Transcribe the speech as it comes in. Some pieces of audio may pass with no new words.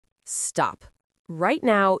Stop. Right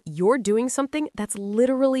now, you're doing something that's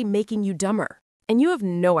literally making you dumber, and you have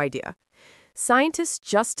no idea. Scientists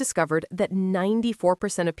just discovered that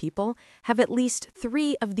 94% of people have at least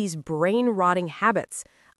 3 of these brain-rotting habits.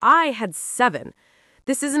 I had 7.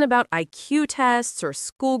 This isn't about IQ tests or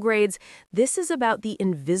school grades. This is about the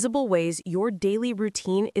invisible ways your daily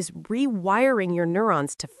routine is rewiring your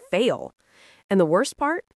neurons to fail. And the worst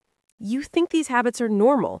part? You think these habits are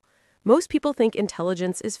normal. Most people think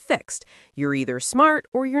intelligence is fixed. You're either smart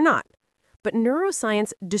or you're not. But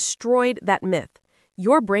neuroscience destroyed that myth.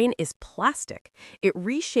 Your brain is plastic. It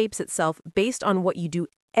reshapes itself based on what you do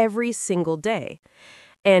every single day.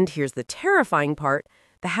 And here's the terrifying part.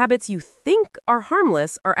 The habits you think are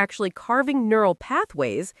harmless are actually carving neural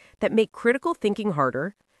pathways that make critical thinking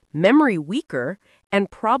harder, memory weaker, and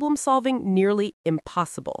problem-solving nearly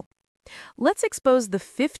impossible. Let's expose the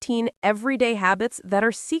 15 everyday habits that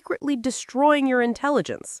are secretly destroying your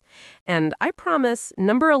intelligence. And I promise,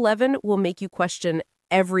 number 11 will make you question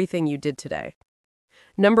everything you did today.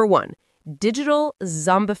 Number 1, digital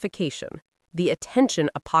zombification, the attention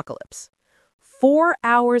apocalypse. 4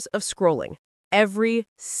 hours of scrolling every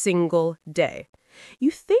single day. You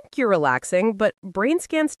think you're relaxing, but brain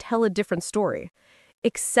scans tell a different story.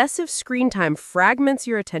 Excessive screen time fragments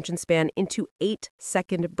your attention span into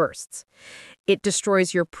 8-second bursts. It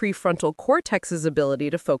destroys your prefrontal cortex's ability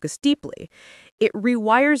to focus deeply. It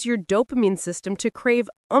rewires your dopamine system to crave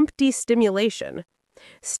umpty stimulation.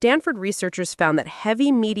 Stanford researchers found that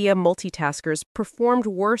heavy media multitaskers performed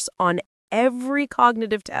worse on every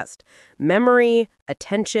cognitive test: memory,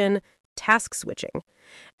 attention, task switching.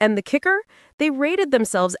 And the kicker? They rated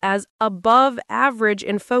themselves as above average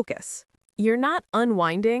in focus. You're not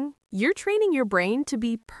unwinding, you're training your brain to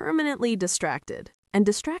be permanently distracted. And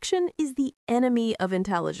distraction is the enemy of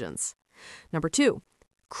intelligence. Number 2,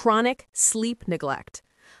 chronic sleep neglect.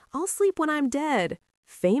 I'll sleep when I'm dead.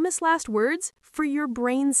 Famous last words for your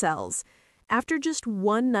brain cells. After just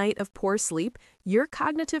one night of poor sleep, your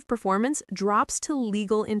cognitive performance drops to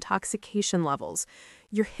legal intoxication levels.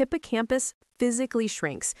 Your hippocampus physically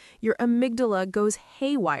shrinks. Your amygdala goes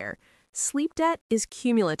haywire. Sleep debt is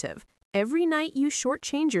cumulative. Every night you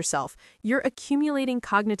shortchange yourself, you're accumulating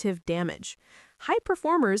cognitive damage. High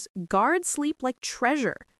performers guard sleep like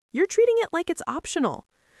treasure. You're treating it like it's optional.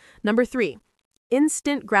 Number 3,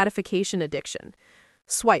 instant gratification addiction.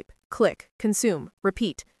 Swipe, click, consume,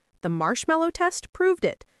 repeat. The marshmallow test proved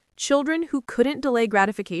it. Children who couldn't delay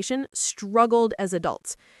gratification struggled as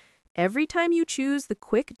adults. Every time you choose the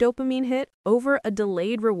quick dopamine hit over a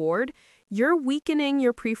delayed reward, you're weakening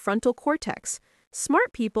your prefrontal cortex.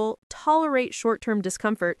 Smart people tolerate short-term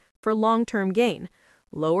discomfort for long-term gain.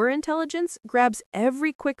 Lower intelligence grabs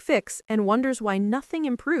every quick fix and wonders why nothing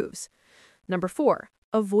improves. Number 4,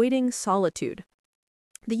 avoiding solitude.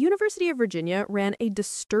 The University of Virginia ran a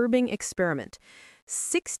disturbing experiment.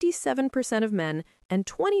 67% of men and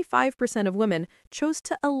 25% of women chose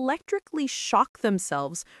to electrically shock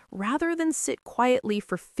themselves rather than sit quietly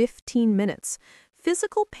for 15 minutes.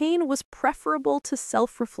 Physical pain was preferable to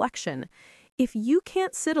self-reflection. If you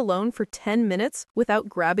can't sit alone for 10 minutes without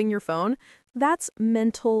grabbing your phone, that's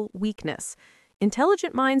mental weakness.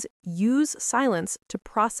 Intelligent minds use silence to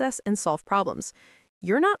process and solve problems.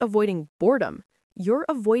 You're not avoiding boredom. You're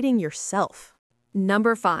avoiding yourself.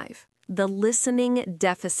 Number 5, the listening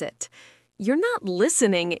deficit. You're not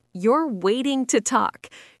listening, you're waiting to talk.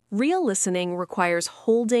 Real listening requires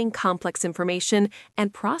holding complex information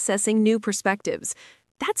and processing new perspectives.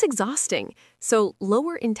 That's exhausting. So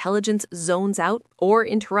lower intelligence zones out or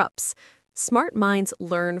interrupts. Smart minds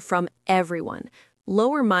learn from everyone.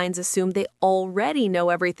 Lower minds assume they already know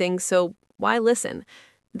everything, so why listen?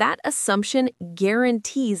 That assumption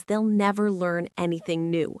guarantees they'll never learn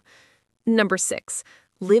anything new. Number 6,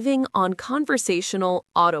 living on conversational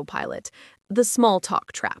autopilot, the small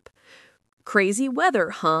talk trap. Crazy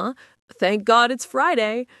weather, huh? Thank God it's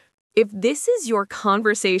Friday. If this is your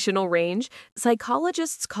conversational range,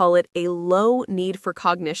 psychologists call it a low need for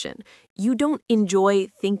cognition. You don't enjoy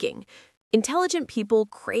thinking. Intelligent people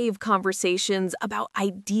crave conversations about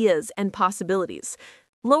ideas and possibilities.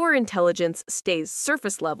 Lower intelligence stays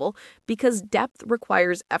surface level because depth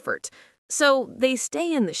requires effort. So they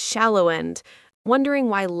stay in the shallow end, wondering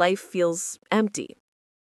why life feels empty.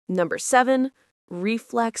 Number 7,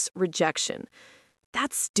 reflex rejection.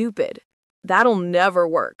 That's stupid. That'll never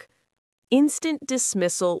work. Instant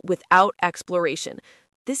dismissal without exploration.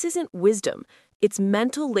 This isn't wisdom. It's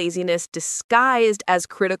mental laziness disguised as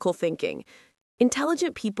critical thinking.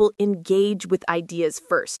 Intelligent people engage with ideas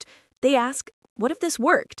first. They ask, what if this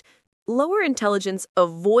worked? Lower intelligence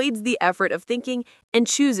avoids the effort of thinking and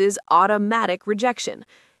chooses automatic rejection.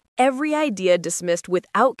 Every idea dismissed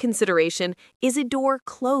without consideration is a door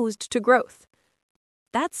closed to growth.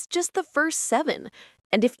 That's just the first 7.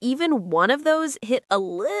 And if even one of those hit a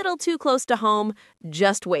little too close to home,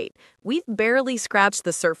 just wait. We've barely scratched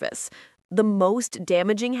the surface. The most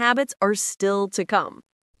damaging habits are still to come.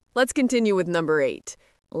 Let's continue with number 8.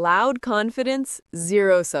 Loud confidence,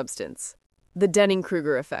 zero substance. The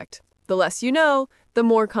Dunning-Kruger effect. The less you know, the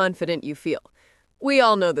more confident you feel. We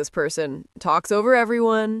all know this person. Talks over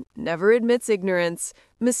everyone, never admits ignorance,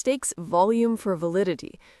 mistakes volume for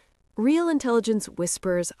validity. Real intelligence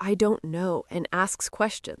whispers, "I don't know," and asks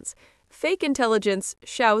questions. Fake intelligence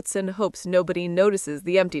shouts and hopes nobody notices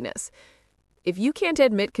the emptiness. If you can't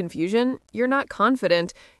admit confusion, you're not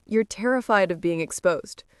confident, you're terrified of being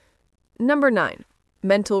exposed. Number 9,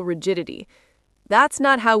 mental rigidity. That's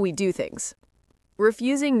not how we do things.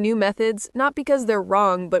 Refusing new methods, not because they're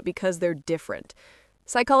wrong, but because they're different.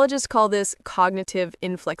 Psychologists call this cognitive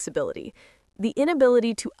inflexibility, the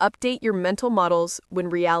inability to update your mental models when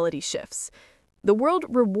reality shifts. The world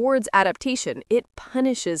rewards adaptation, it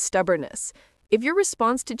punishes stubbornness. If your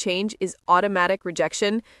response to change is automatic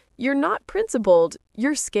rejection, you're not principled,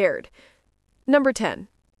 you're scared. Number 10,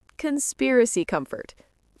 conspiracy comfort.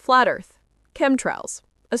 Flat Earth, chemtrails,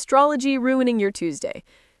 astrology ruining your Tuesday.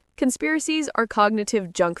 Conspiracies are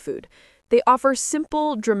cognitive junk food. They offer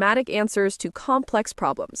simple, dramatic answers to complex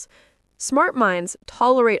problems. Smart minds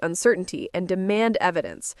tolerate uncertainty and demand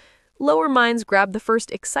evidence. Lower minds grab the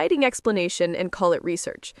first exciting explanation and call it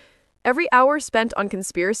research. Every hour spent on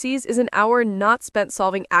conspiracies is an hour not spent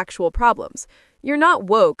solving actual problems. You're not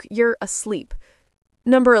woke, you're asleep.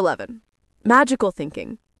 Number 11, magical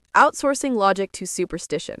thinking. Outsourcing logic to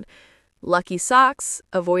superstition. Lucky socks,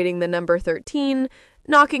 avoiding the number 13,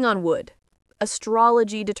 knocking on wood.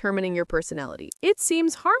 Astrology determining your personality. It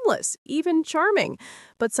seems harmless, even charming,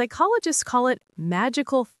 but psychologists call it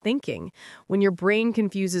magical thinking, when your brain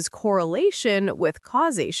confuses correlation with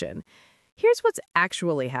causation. Here's what's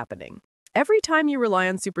actually happening. Every time you rely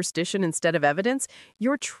on superstition instead of evidence,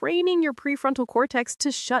 you're training your prefrontal cortex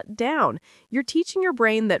to shut down. You're teaching your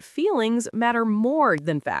brain that feelings matter more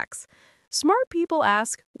than facts. Smart people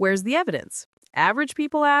ask, "Where's the evidence?" Average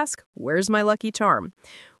people ask, "Where's my lucky charm?"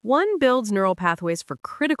 One builds neural pathways for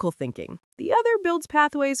critical thinking. The other builds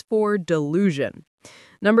pathways for delusion.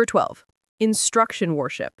 Number 12, instruction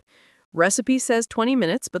worship. Recipe says 20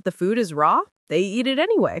 minutes, but the food is raw. They eat it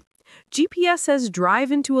anyway. GPS says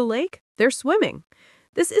drive into a lake. They're swimming.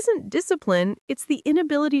 This isn't discipline. It's the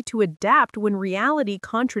inability to adapt when reality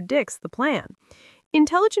contradicts the plan.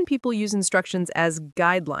 Intelligent people use instructions as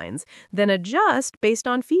guidelines, then adjust based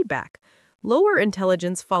on feedback. Lower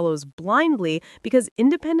intelligence follows blindly because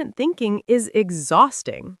independent thinking is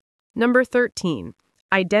exhausting. Number 13,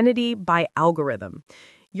 identity by algorithm.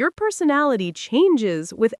 Your personality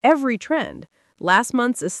changes with every trend. Last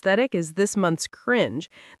month's aesthetic is this month's cringe.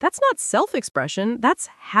 That's not self-expression, that's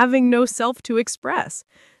having no self to express.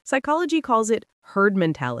 Psychology calls it herd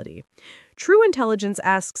mentality. True intelligence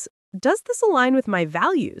asks, does this align with my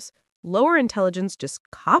values? Lower intelligence just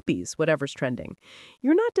copies whatever's trending.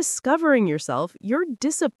 You're not discovering yourself, you're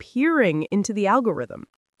disappearing into the algorithm.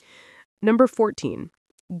 Number 14,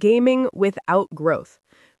 gaming without growth.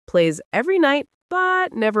 Plays every night,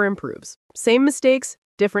 but never improves. Same mistakes,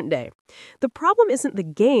 different day. The problem isn't the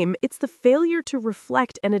game, it's the failure to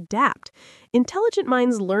reflect and adapt. Intelligent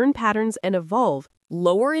minds learn patterns and evolve.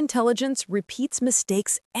 Lower intelligence repeats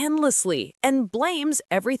mistakes endlessly and blames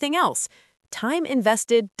everything else. Time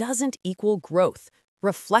invested doesn't equal growth.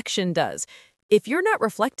 Reflection does. If you're not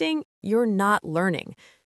reflecting, you're not learning.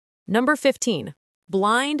 Number 15,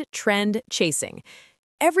 blind trend chasing.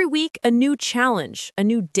 Every week, a new challenge, a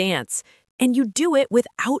new dance, and you do it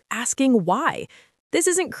without asking why. This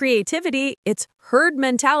isn't creativity, it's herd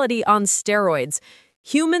mentality on steroids.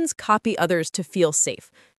 Humans copy others to feel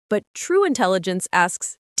safe, but true intelligence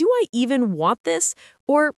asks, do I even want this,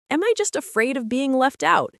 or am I just afraid of being left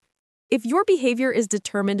out? If your behavior is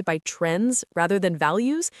determined by trends rather than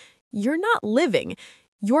values, you're not living.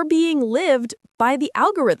 You're being lived by the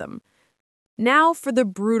algorithm. Now for the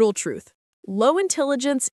brutal truth. Low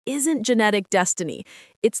intelligence isn't genetic destiny.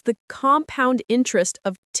 It's the compound interest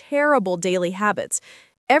of terrible daily habits.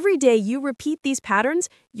 Every day you repeat these patterns,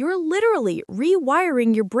 you're literally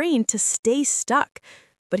rewiring your brain to stay stuck.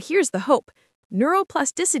 But here's the hope.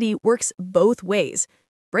 Neuroplasticity works both ways.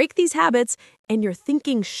 Break these habits, and your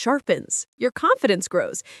thinking sharpens. Your confidence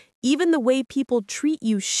grows. Even the way people treat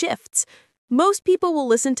you shifts. Most people will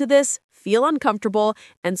listen to this, feel uncomfortable,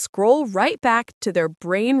 and scroll right back to their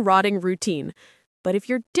brain-rotting routine. But if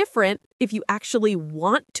you're different, if you actually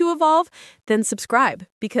want to evolve, then subscribe,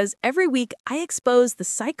 because every week I expose the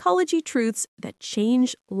psychology truths that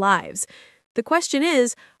change lives. The question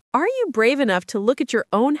is, are you brave enough to look at your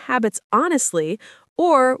own habits honestly,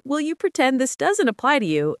 or will you pretend this doesn't apply to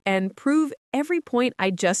you and prove every point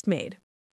I just made?